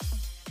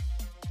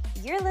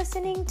You're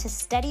listening to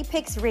Steady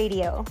Picks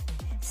Radio.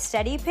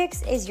 Steady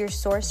Picks is your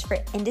source for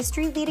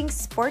industry-leading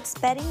sports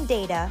betting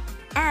data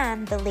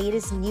and the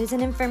latest news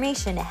and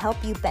information to help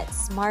you bet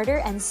smarter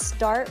and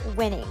start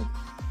winning.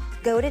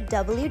 Go to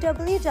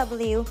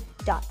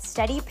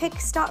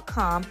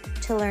www.steadypicks.com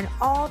to learn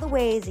all the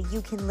ways that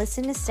you can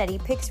listen to Steady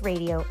Picks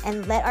Radio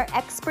and let our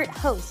expert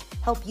host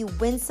help you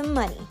win some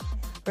money.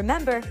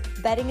 Remember,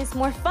 betting is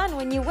more fun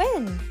when you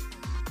win.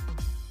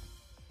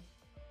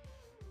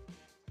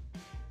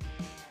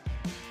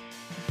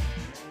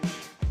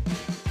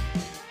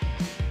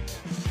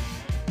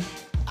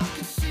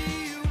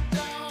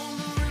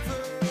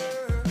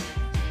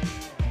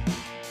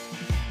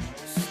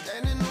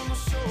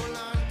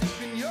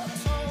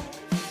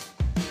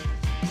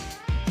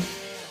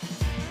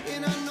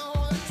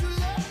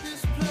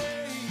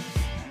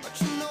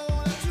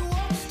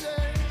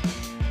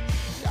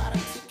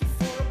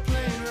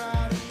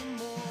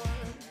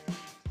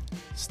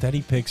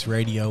 Steady Picks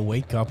Radio,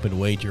 wake up and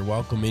wager.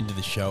 Welcome into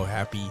the show.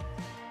 Happy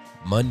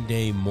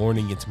Monday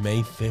morning. It's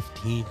May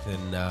 15th,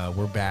 and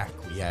we're back.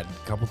 We had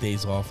a couple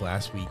days off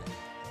last week,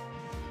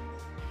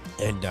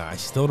 and I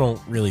still don't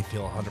really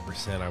feel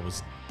 100%. I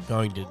was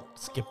going to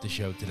skip the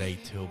show today,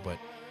 too, but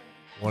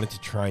wanted to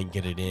try and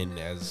get it in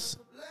as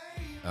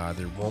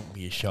there won't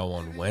be a show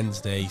on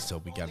Wednesday,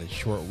 so we got a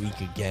short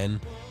week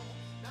again,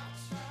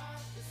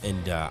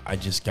 and I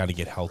just got to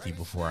get healthy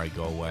before I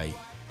go away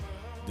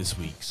this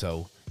week,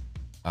 so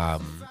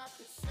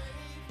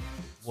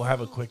we'll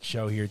have a quick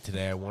show here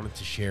today. I wanted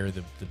to share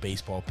the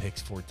baseball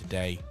picks for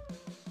today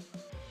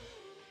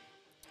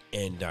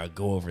and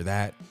go over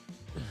that.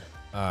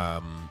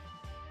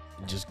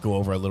 Just go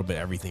over a little bit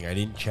of everything. I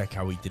didn't check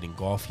how we did in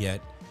golf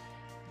yet.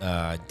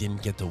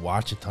 Didn't get to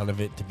watch a ton of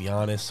it, to be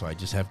honest, so I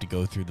just have to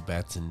go through the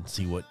bets and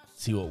see what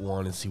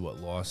won and see what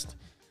lost.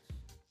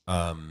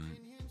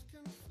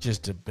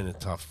 Just been a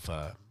tough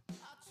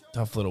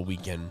little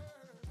weekend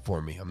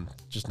for me. I'm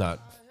just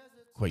not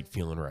quite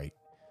feeling right.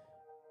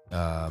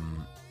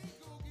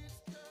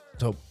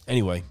 So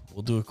anyway,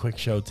 we'll do a quick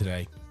show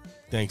today.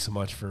 Thanks so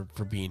much for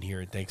being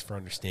here, and thanks for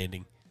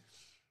understanding.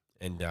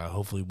 And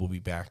hopefully we'll be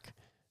back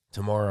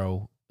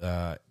tomorrow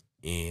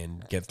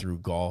and get through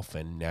golf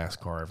and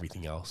NASCAR,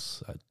 everything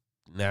else.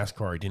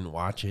 NASCAR, I didn't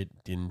watch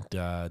it, didn't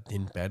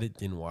bet it,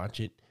 didn't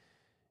watch it,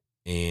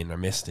 and I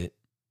missed it.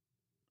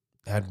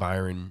 Had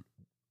William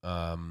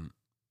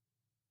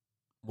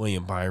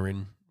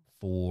Byron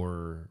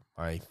for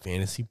my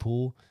fantasy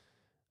pool.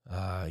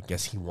 I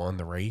guess he won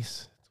the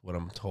race. That's what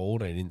I'm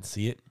told. I didn't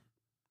see it.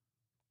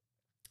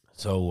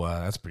 So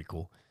that's pretty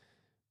cool.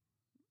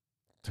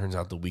 Turns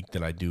out the week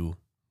that I do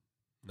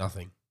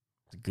nothing.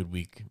 It's a good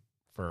week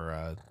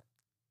for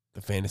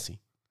the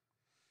fantasy.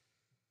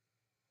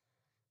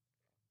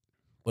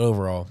 But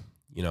overall,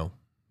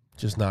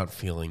 just not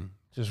feeling,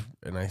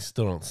 and I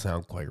still don't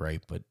sound quite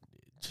right, but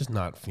just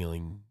not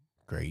feeling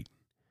great.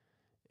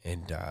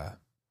 And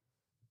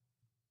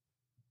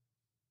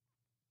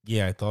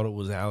yeah, I thought it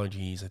was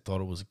allergies. I thought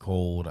it was a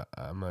cold.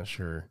 I'm not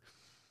sure.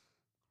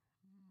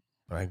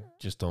 But I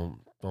just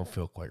don't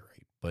feel quite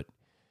right. But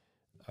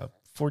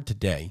for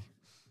today,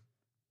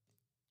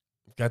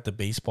 I've got the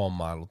baseball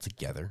model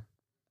together.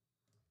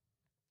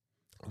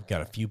 I've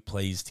got a few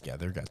plays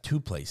together. Got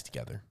 2 plays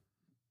together,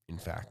 in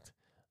fact.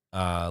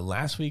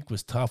 Last week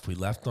was tough. We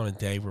left on a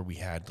day where we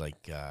had a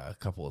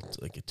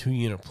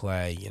 2-unit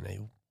play and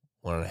a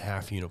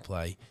 1.5-unit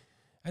play.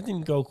 That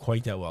didn't go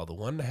quite that well. The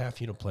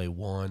 1.5-unit play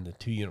won. The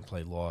 2-unit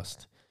play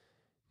lost.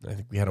 I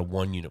think we had a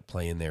 1-unit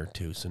play in there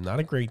too. So not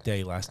a great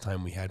day last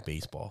time we had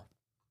baseball.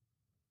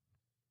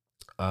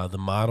 The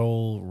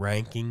model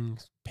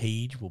rankings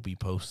page will be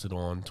posted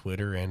on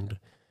Twitter and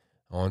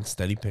on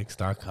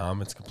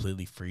steadypicks.com. It's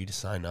completely free to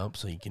sign up,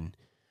 so you can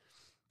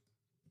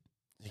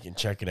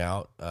check it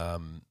out.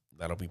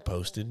 That'll be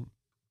posted.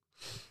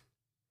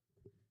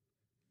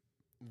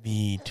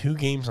 The 2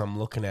 games I'm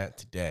looking at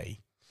today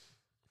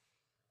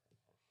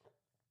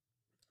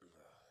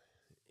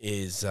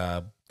is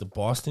the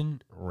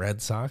Boston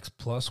Red Sox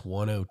plus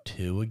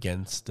 102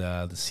 against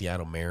the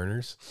Seattle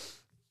Mariners.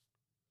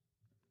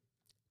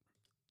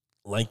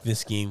 Like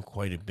this game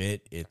quite a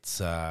bit.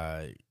 It's,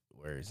 where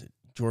is it?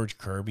 George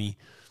Kirby,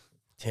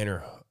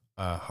 Tanner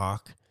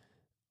Houck.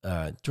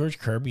 George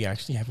Kirby,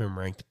 actually have him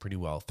ranked pretty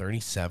well.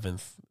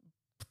 37th,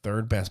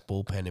 third best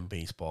bullpen in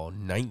baseball.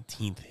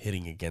 19th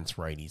hitting against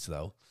righties,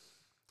 though.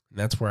 And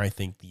that's where I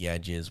think the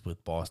edge is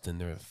with Boston.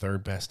 They're the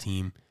third best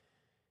team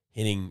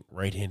hitting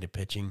right-handed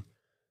pitching.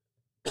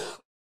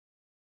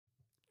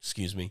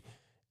 Excuse me.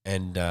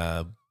 And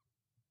I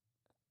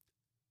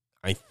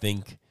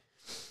think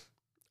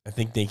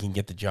they can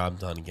get the job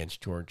done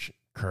against George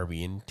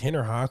Kirby. And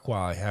Tanner Houck,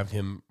 while I have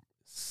him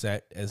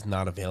set as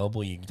not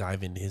available, you can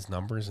dive into his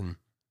numbers and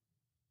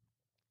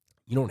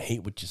you don't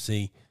hate what you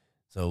see.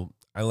 So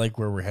I like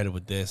where we're headed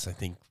with this. I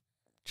think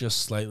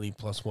just slightly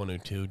plus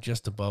 102,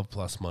 just above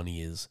plus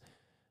money is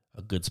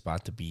a good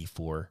spot to be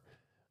for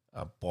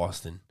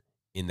Boston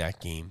in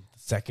that game. The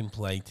second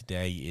play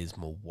today is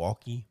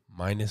Milwaukee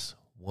minus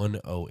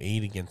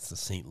 -108 against the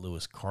St.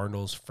 Louis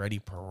Cardinals. Freddie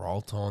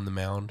Peralta on the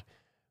mound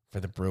for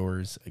the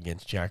Brewers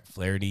against Jack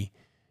Flaherty.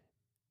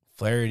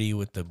 Flaherty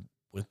with the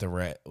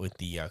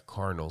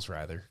Cardinals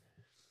rather.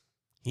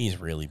 He's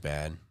really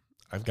bad.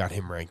 I've got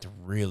him ranked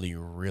really,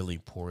 really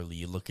poorly.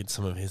 You look at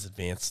some of his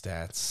advanced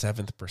stats: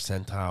 7th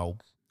percentile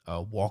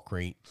walk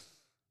rate,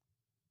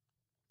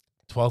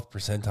 12th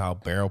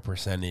percentile barrel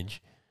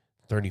percentage,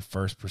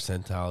 31st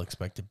percentile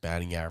expected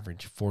batting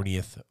average,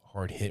 40th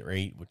hard hit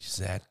rate, which is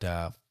at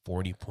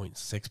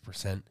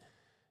 40.6%.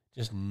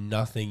 Just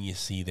nothing you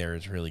see there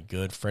is really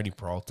good. Freddie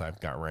Peralta I've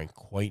got ranked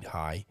quite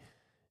high,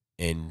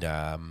 and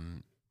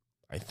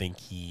I think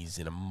he's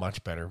in a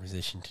much better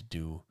position to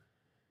do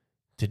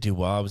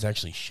well. I was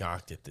actually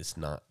shocked at this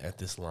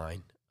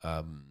line.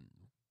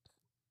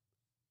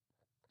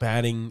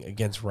 Batting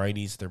against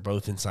righties, they're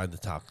both inside the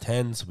top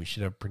 10, so we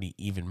should have a pretty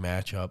even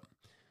matchup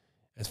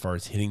as far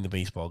as hitting the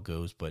baseball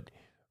goes. But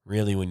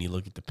really, when you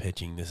look at the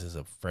pitching, this is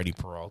a Freddie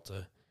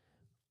Peralta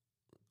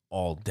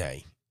all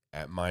day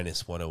at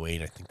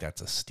 -108. I think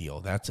that's a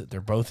steal. That's it.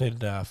 They're both at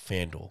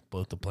FanDuel,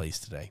 both the plays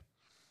today.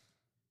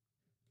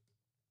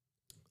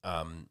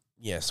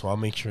 So I'll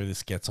make sure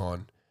this gets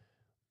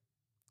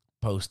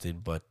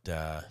posted, but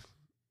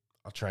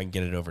I'll try and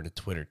get it over to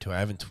Twitter too. I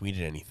haven't tweeted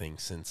anything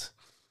since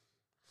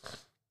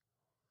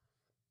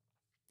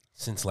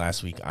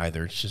last week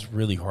either. It's just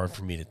really hard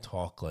for me to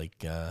talk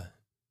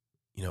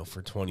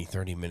for 20,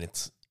 30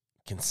 minutes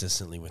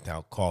consistently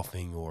without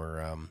coughing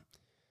or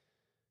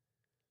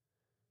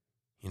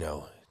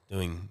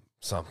doing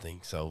something.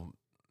 So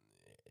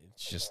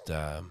it's just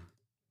it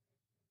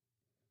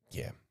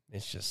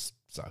just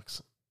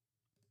sucks.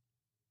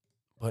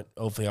 But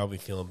hopefully I'll be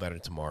feeling better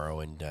tomorrow,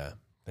 and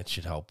that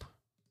should help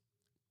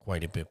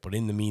quite a bit. But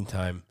in the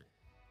meantime,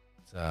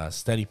 it's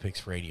Steady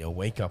Picks Radio.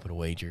 Wake up and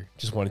wager.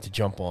 Just wanted to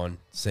jump on,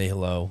 say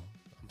hello.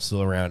 I'm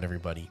still around,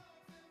 everybody.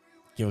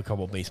 Give a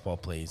couple baseball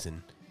plays,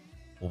 and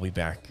we'll be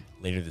back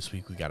later this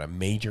week. We got a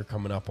major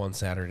coming up on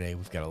Saturday.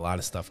 We've got a lot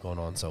of stuff going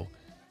on, so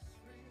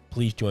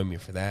please join me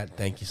for that.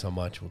 Thank you so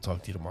much. We'll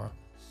talk to you tomorrow.